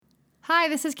Hi,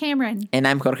 this is Cameron. And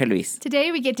I'm Jorge Luis.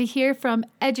 Today we get to hear from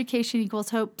Education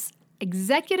Equals Hope's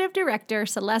Executive Director,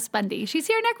 Celeste Bundy. She's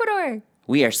here in Ecuador.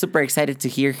 We are super excited to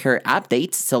hear her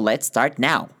updates, so let's start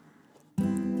now.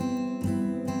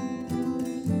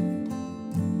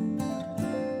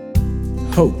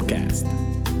 HopeCast.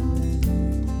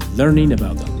 Learning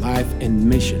about the life and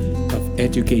mission of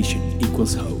Education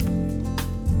Equals Hope.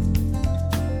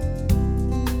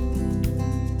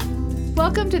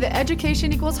 Welcome to the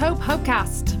Education Equals Hope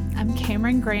HopeCast. I'm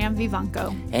Cameron Graham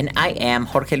Vivanco. And I am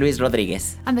Jorge Luis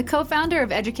Rodriguez. I'm the co-founder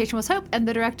of Education Equals Hope and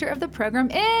the director of the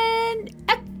program in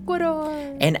Ecuador.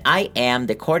 And I am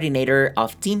the coordinator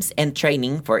of teams and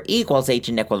training for Equals Age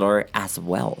in Ecuador as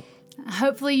well.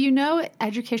 Hopefully you know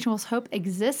Education Equals Hope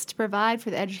exists to provide for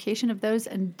the education of those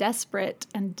in desperate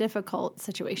and difficult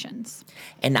situations.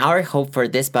 And our hope for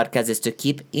this podcast is to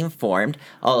keep informed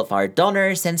all of our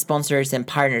donors and sponsors and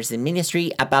partners in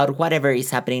ministry about whatever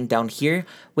is happening down here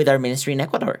with our ministry in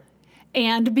Ecuador.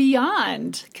 And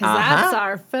beyond, because that's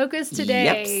our focus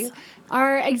today. Yep.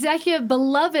 Our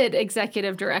beloved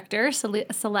executive director,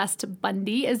 Celeste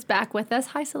Bundy, is back with us.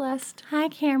 Hi, Celeste. Hi,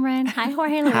 Cameron. Hi,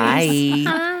 Jorge Luis.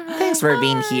 Hi. Thanks for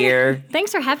being here.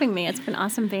 Thanks for having me. It's been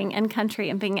awesome being in country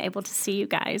and being able to see you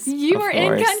guys. You Of are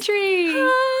course. in country.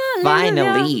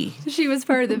 Finally. She was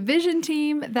part of the vision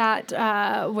team that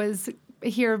was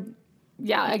here.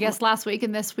 Yeah, I guess last week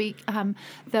and this week,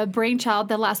 the brainchild,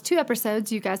 the last two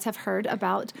episodes you guys have heard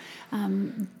about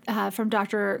from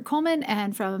Dr. Coleman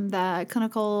and from the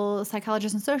clinical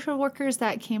psychologists and social workers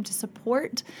that came to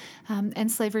support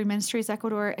End Slavery Ministries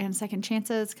Ecuador and Second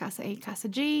Chances, Casa A, Casa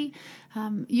G.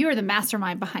 You are the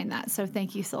mastermind behind that, so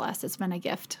thank you, Celeste. It's been a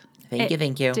gift.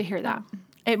 Thank you. To hear that.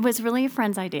 It was really a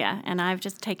friend's idea, and I've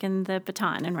just taken the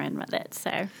baton and ran with it.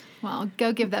 So Well,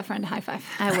 go give that friend a high five.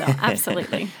 I will,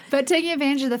 absolutely. But taking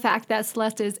advantage of the fact that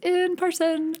Celeste is in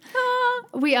person,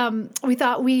 we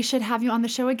thought we should have you on the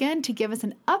show again to give us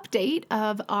an update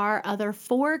of our other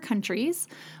 4 countries.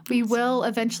 We will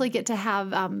eventually get to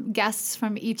have guests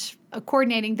from each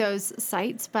coordinating those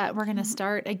sites, but we're going to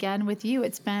start again with you.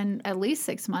 It's been at least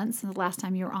 6 months since the last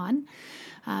time you were on.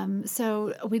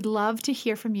 So we'd love to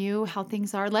hear from you how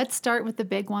things are. Let's start with the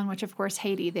big one, which of course,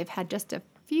 Haiti. They've had just a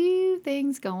few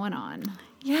things going on.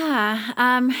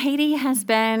 Yeah, Haiti has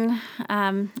been,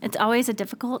 it's always a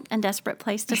difficult and desperate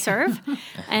place to serve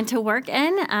and to work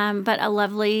in, but a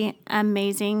lovely,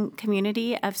 amazing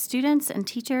community of students and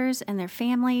teachers and their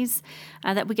families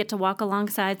that we get to walk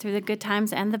alongside through the good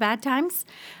times and the bad times.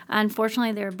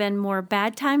 Unfortunately, there have been more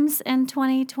bad times in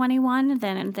 2021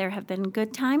 than there have been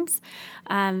good times.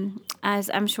 As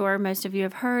I'm sure most of you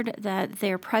have heard, that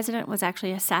their president was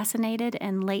actually assassinated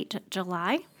in late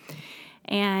July.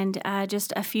 And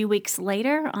just a few weeks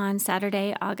later, on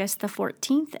Saturday, August the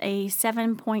 14th, a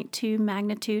 7.2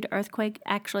 magnitude earthquake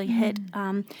actually hit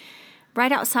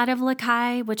right outside of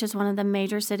Lakai, which is one of the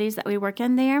major cities that we work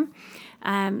in there.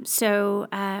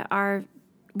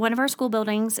 One of our school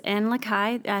buildings in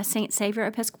Lakai, St. Savior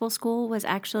Episcopal School, was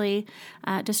actually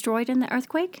destroyed in the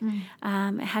earthquake.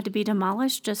 It had to be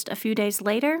demolished just a few days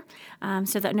later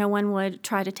so that no one would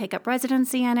try to take up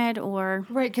residency in it or...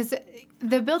 Right, because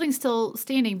the building's still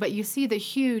standing, but you see the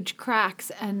huge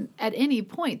cracks, and at any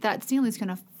point that ceiling's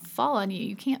going to fall on you.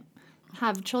 You can't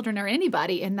have children or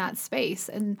anybody in that space,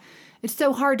 and it's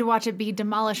so hard to watch it be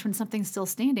demolished when something's still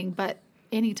standing, but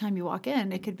anytime you walk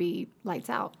in, it could be lights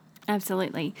out.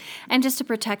 Absolutely. And just to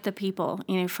protect the people,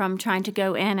 from trying to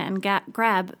go in and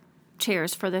grab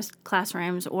chairs for the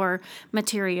classrooms or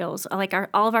materials. Like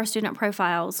all of our student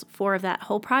profiles for that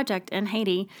whole project in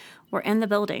Haiti were in the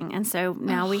building. And so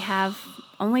now we have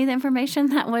only the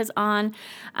information that was on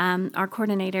our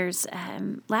coordinator's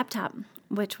laptop,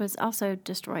 which was also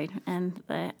destroyed in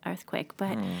the earthquake.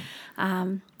 But,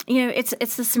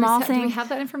 it's the small thing. Do we have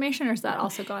that information, or is that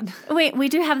also gone? We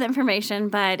do have the information,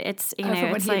 but it's, from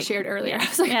what it's he had shared earlier. Yeah, I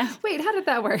was like, wait, how did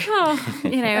that work? Oh,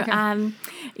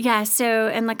 okay. So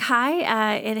in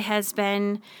Lakai, it has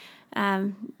been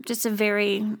just a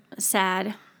very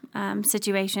sad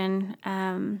situation.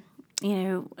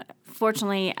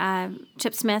 Fortunately,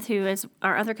 Chip Smith, who is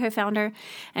our other co-founder,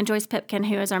 and Joyce Pipkin,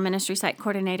 who is our ministry site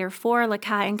coordinator for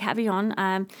Lakai and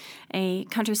Cavillon, a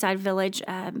countryside village,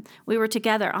 we were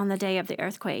together on the day of the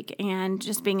earthquake, and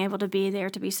just being able to be there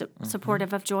to be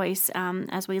supportive of Joyce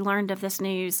as we learned of this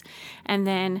news. And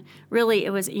then really it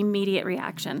was immediate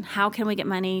reaction. How can we get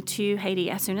money to Haiti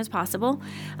as soon as possible?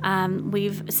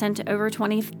 We've sent over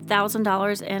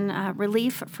 $20,000 in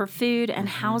relief for food and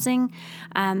housing.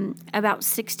 About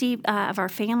 60 of our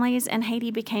families in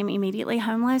Haiti became immediately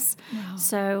homeless. Wow.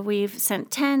 So we've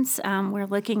sent tents. We're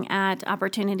looking at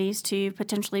opportunities to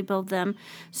potentially build them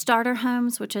starter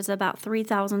homes, which is about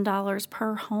 $3,000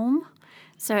 per home.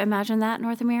 So imagine that,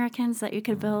 North Americans, that you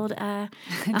could build an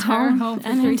entire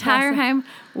home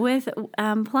with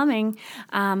plumbing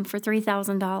for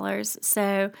 $3,000.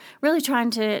 So really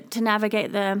trying to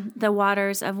navigate the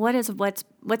waters of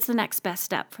what's the next best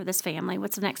step for this family,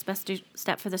 what's the next best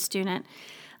step for the student.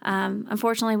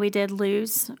 Unfortunately, we did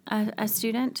lose a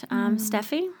student,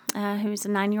 Steffi, who's a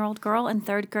 9-year-old girl in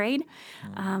 3rd grade,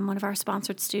 one of our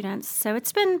sponsored students. So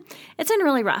it's been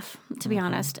really rough, to be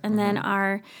honest. And then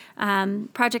our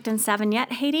project in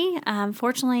Savigny, Haiti,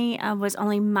 fortunately, was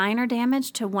only minor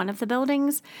damage to one of the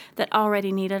buildings that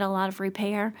already needed a lot of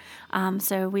repair.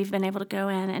 So we've been able to go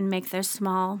in and make those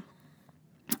small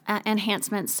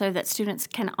enhancements so that students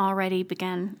can already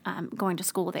begin going to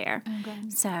school there. Okay.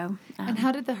 So, and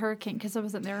how did the hurricane? Because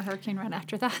wasn't there a hurricane right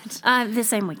after that? The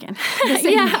same weekend.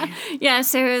 Yeah.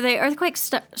 So the earthquake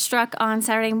struck on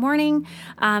Saturday morning,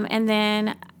 and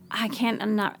then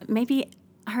maybe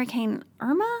Hurricane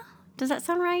Irma. Does that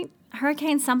sound right?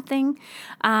 Hurricane something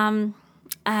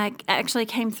actually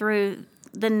came through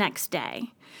the next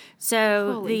day.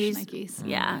 So Holy shnikes.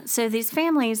 Yeah. So these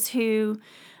families who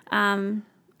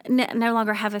no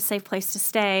longer have a safe place to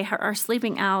stay are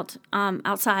sleeping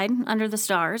outside under the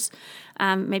stars,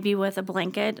 maybe with a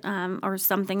blanket or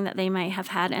something that they may have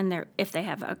had in their, if they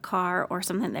have a car or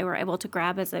something they were able to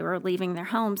grab as they were leaving their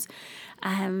homes.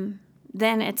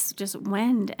 Then it's just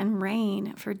wind and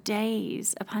rain for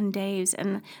days upon days.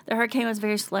 And the hurricane was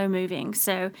very slow moving,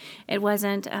 so it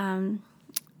wasn't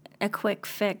a quick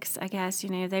fix, I guess.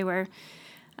 They were...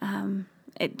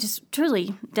 it just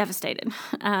truly devastated.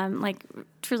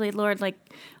 Truly, Lord,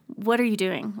 what are you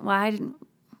doing? What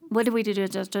did we do to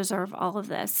deserve all of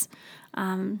this?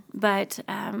 But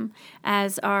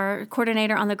as our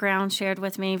coordinator on the ground shared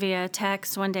with me via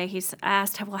text one day, he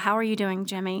asked, well, how are you doing,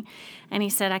 Jimmy? And he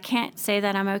said, I can't say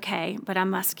that I'm okay, but I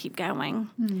must keep going.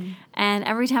 And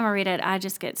every time I read it, I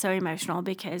just get so emotional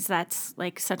because that's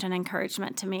such an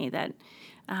encouragement to me that,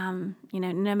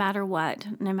 no matter what,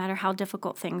 no matter how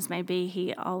difficult things may be,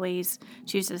 he always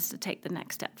chooses to take the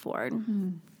next step forward.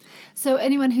 So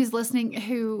anyone who's listening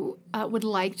who would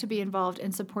like to be involved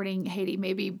in supporting Haiti,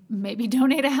 maybe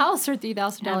donate a house for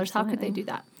 $3,000, how could they do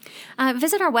that?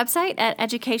 Visit our website at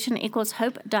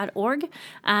educationequalshope.org.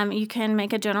 You can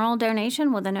make a general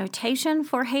donation with a notation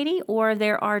for Haiti, or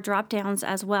there are drop-downs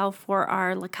as well for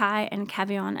our Lacaille and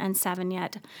Cavillon and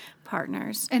Savigny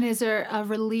partners. And is there a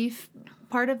relief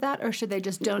part of that, or should they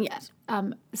just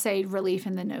say relief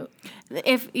in the note?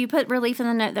 If you put relief in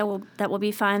the note, that will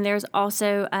be fine. There's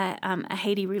also a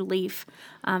Haiti relief,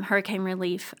 hurricane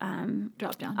relief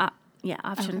drop down.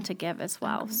 Option to give as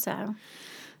well. Okay. So.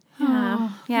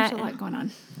 There's a lot going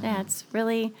on. Yeah, it's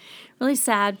really, really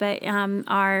sad. But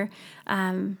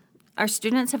our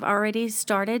students have already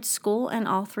started school in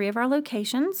all 3 of our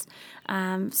locations.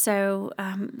 So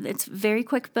it's very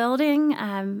quick building.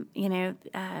 In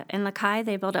Lacaille,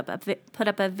 they put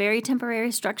up a very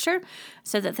temporary structure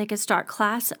so that they could start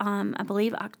class. I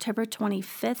believe October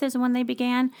 25th is when they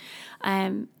began.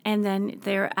 And then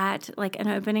they're at an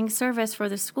opening service for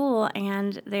the school,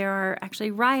 and there are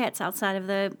actually riots outside of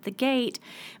the gate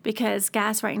because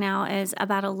gas right now is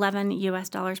about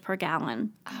 $11 per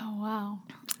gallon. Oh, wow.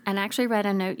 And I actually read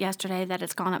a note yesterday that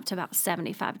it's gone up to about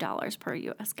 $75 per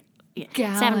U.S.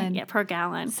 Gallon. Per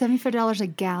gallon. $75 a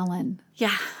gallon.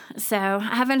 Yeah. So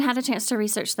I haven't had a chance to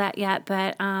research that yet.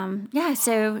 But,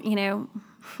 so,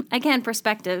 again,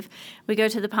 perspective. We go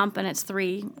to the pump and it's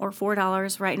 $3 or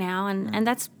 $4 right now, and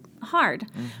that's hard.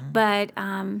 Mm-hmm. But,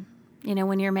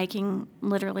 when you're making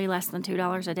literally less than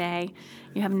 $2 a day,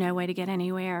 you have no way to get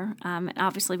anywhere. And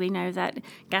obviously, we know that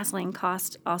gasoline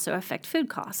costs also affect food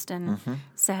cost, and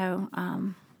so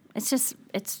it's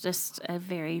just a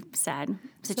very sad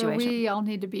situation. So we all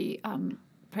need to be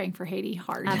praying for Haiti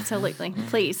hard. Absolutely,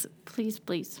 please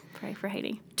pray for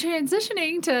Haiti.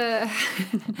 Transitioning to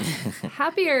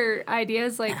happier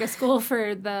ideas like a school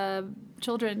for the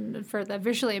children for the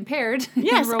visually impaired.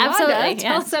 Yes, in Rwanda. absolutely.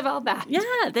 Tell us about that.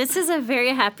 Yeah, this is a very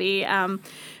happy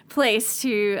place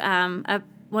to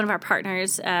one of our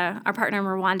partners. Our partner in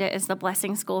Rwanda is the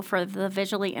Blessing School for the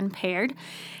Visually Impaired,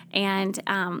 and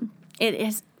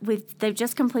they've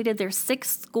just completed their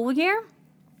 6th school year,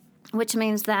 which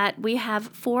means that we have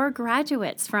 4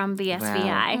 graduates from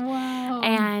VSVI. Wow.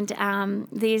 And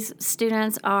these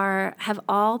students have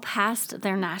all passed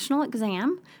their national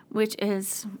exam, which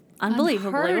is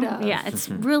unbelievable. Unheard of. Yeah, it's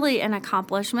really an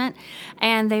accomplishment.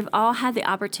 And they've all had the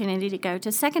opportunity to go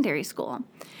to secondary school.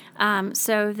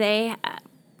 So they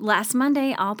last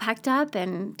Monday all packed up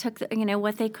and took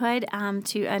what they could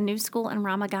to a new school in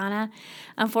Ramagana.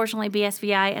 Unfortunately,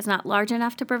 BSVI is not large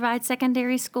enough to provide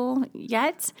secondary school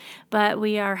yet, but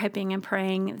we are hoping and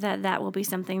praying that that will be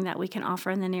something that we can offer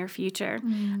in the near future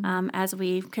as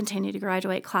we continue to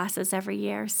graduate classes every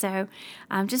year. So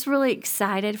I'm just really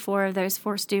excited for those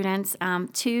 4 students,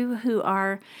 2 who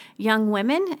are young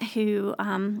women who,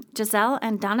 Giselle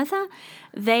and Donatha,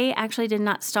 they actually did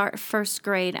not start first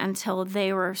grade until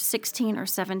they were 16 or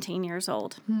 17 years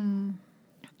old.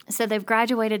 So they've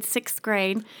graduated 6th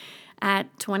grade at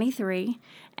 23,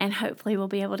 and hopefully we'll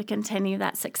be able to continue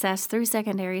that success through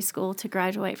secondary school to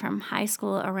graduate from high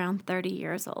school around 30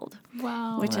 years old.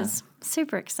 Wow. Which is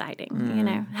super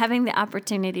exciting. Having the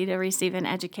opportunity to receive an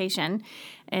education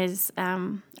is,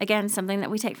 again, something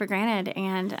that we take for granted.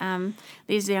 And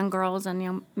these young girls and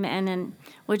young men and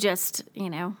would just,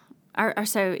 are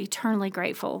so eternally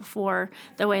grateful for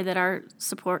the way that our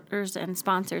supporters and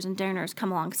sponsors and donors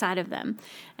come alongside of them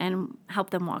and help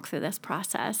them walk through this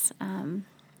process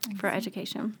for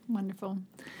education. Wonderful.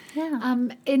 Yeah.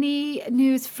 Any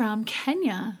news from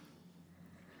Kenya?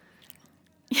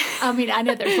 I mean, I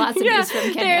know there's lots of news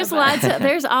from Kenya.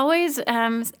 There's always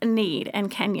a need in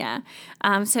Kenya.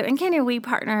 So in Kenya, we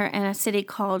partner in a city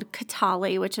called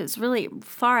Kitale, which is really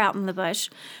far out in the bush.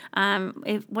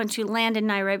 Once you land in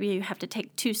Nairobi, you have to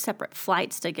take 2 separate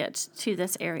flights to get to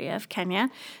this area of Kenya.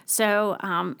 So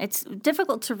it's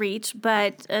difficult to reach,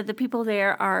 but the people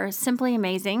there are simply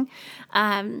amazing.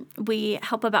 We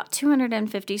help about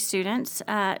 250 students,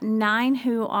 9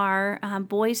 who are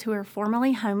boys who are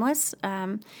formerly homeless.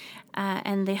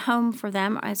 And the home for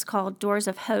them is called Doors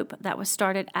of Hope. That was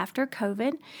started after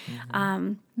COVID.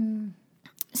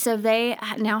 So they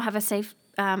now have a safe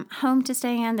home to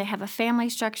stay in. They have a family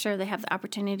structure. They have the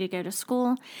opportunity to go to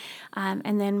school.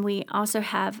 And then we also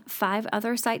have 5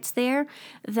 other sites there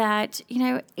that,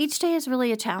 each day is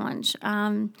really a challenge.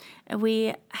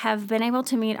 We have been able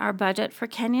to meet our budget for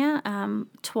Kenya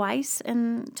twice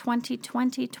in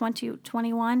 2020,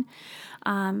 2021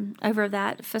 over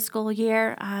that fiscal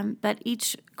year. But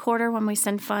each quarter when we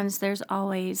send funds, there's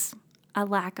always a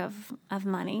lack of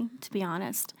money, to be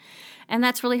honest. And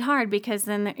that's really hard because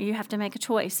then you have to make a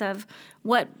choice of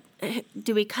what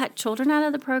do we cut children out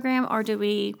of the program, or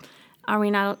are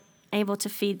we not able to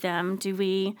feed them? Do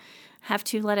we have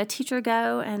to let a teacher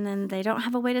go and then they don't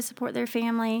have a way to support their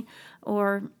family,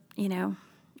 or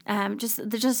just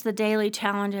the daily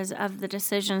challenges of the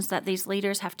decisions that these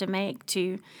leaders have to make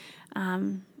to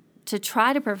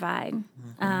try to provide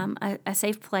a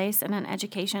safe place and an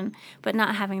education, but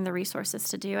not having the resources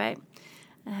to do it.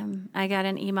 I got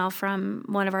an email from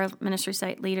one of our ministry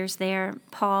site leaders there,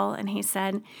 Paul, and he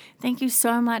said, "Thank you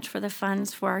so much for the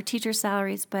funds for our teacher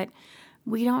salaries, but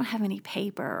we don't have any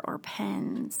paper or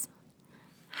pens.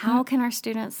 How can our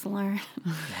students learn?"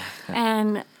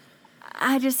 And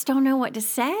I just don't know what to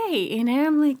say.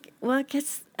 I'm like, well, I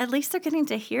guess at least they're getting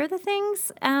to hear the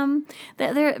things that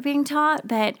they're being taught.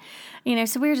 But,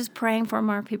 so we're just praying for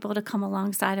more people to come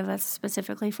alongside of us,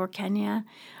 specifically for Kenya,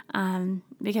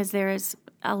 because there is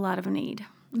a lot of need.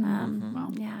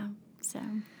 Yeah, so.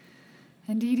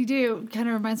 Indeed you do. Kind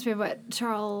of reminds me of what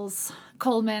Charles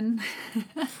Coleman,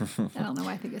 I don't know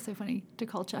why I think it's so funny to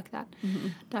call Chuck that,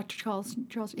 Dr. Charles,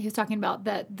 he was talking about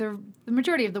that the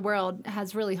majority of the world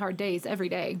has really hard days every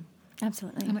day.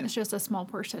 Absolutely. And it's just a small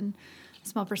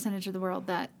percentage of the world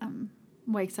that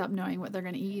wakes up knowing what they're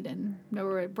going to eat and know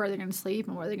where they're going to sleep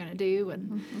and what they're going to do.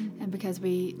 And because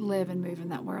we live and move in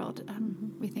that world,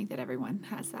 we think that everyone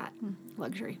has that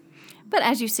luxury. But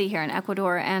as you see here in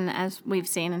Ecuador, and as we've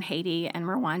seen in Haiti and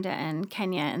Rwanda and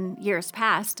Kenya in years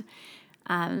past,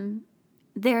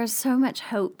 there's so much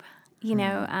hope.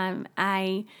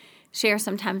 I share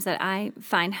sometimes that I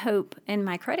find hope in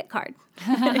my credit card,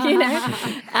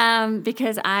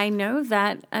 because I know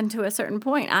that unto a certain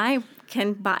point I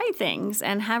can buy things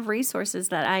and have resources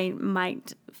that I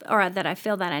might, or that I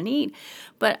feel that I need.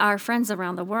 But our friends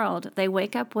around the world, they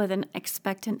wake up with an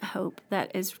expectant hope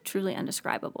that is truly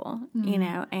indescribable,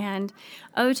 and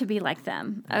to be like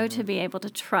them, to be able to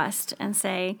trust and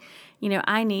say,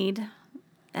 I need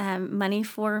money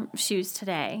for shoes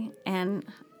today, and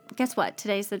guess what?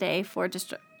 Today's the day for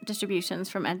distributions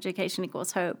from Education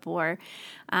Equals Hope, or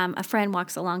a friend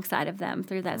walks alongside of them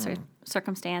through that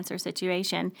circumstance or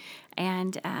situation.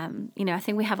 And, I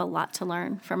think we have a lot to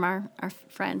learn from our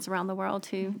friends around the world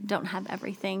who don't have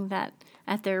everything that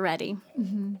at their ready.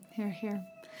 Here.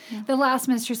 The last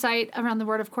ministry site around the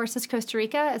world, of course, is Costa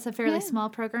Rica. It's a fairly small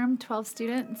program, 12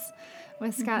 students,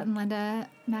 with Scott and Linda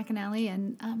McAnally,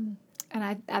 and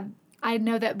I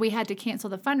know that we had to cancel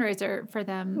the fundraiser for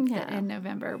them in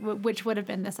November, which would have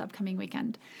been this upcoming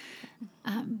weekend.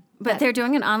 But they're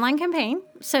doing an online campaign,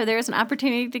 so there's an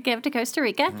opportunity to give to Costa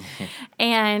Rica.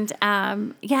 And,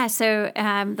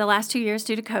 the last 2 years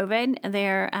due to COVID,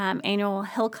 their annual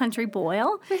Hill Country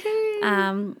Boil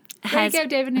There you go,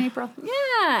 David and April.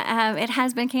 Yeah, it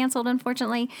has been canceled,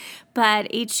 unfortunately. But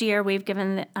each year we've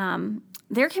given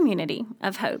their community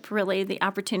of hope, really, the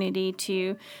opportunity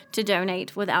to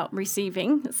donate without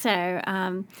receiving. So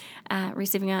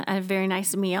receiving a very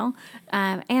nice meal.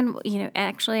 And,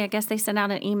 actually, I guess they sent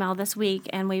out an email this week,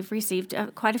 and we've received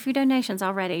quite a few donations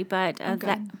already. But,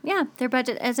 their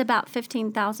budget is about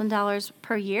 $15,000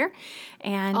 per year.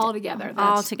 And Altogether.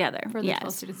 For the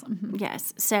 12 students. Mm-hmm.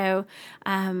 Yes. So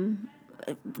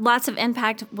lots of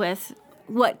impact with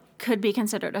what could be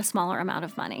considered a smaller amount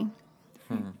of money.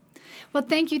 Well,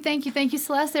 thank you,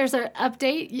 Celeste. There's our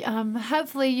update.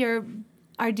 Hopefully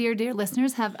our dear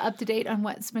listeners have up to date on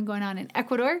what's been going on in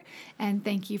Ecuador. And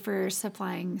thank you for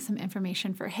supplying some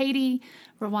information for Haiti,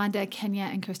 Rwanda, Kenya,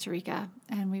 and Costa Rica.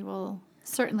 And we will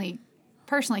certainly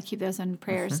personally keep those in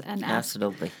prayers and ask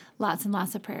Absolutely. Lots and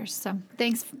lots of prayers. So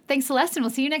thanks, Celeste, and we'll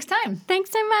see you next time.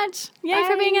 Thanks so much. Yay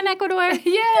for being in Ecuador.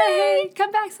 Yay!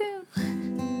 Come back soon.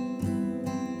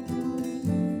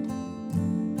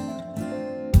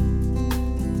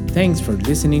 Thanks for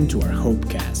listening to our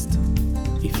Hopecast.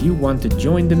 If you want to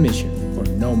join the mission or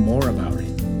know more about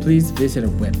it, please visit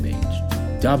our webpage,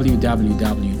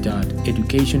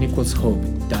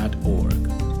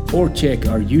 www.educationequalshope.org, or check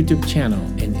our YouTube channel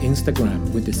and Instagram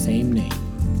with the same name.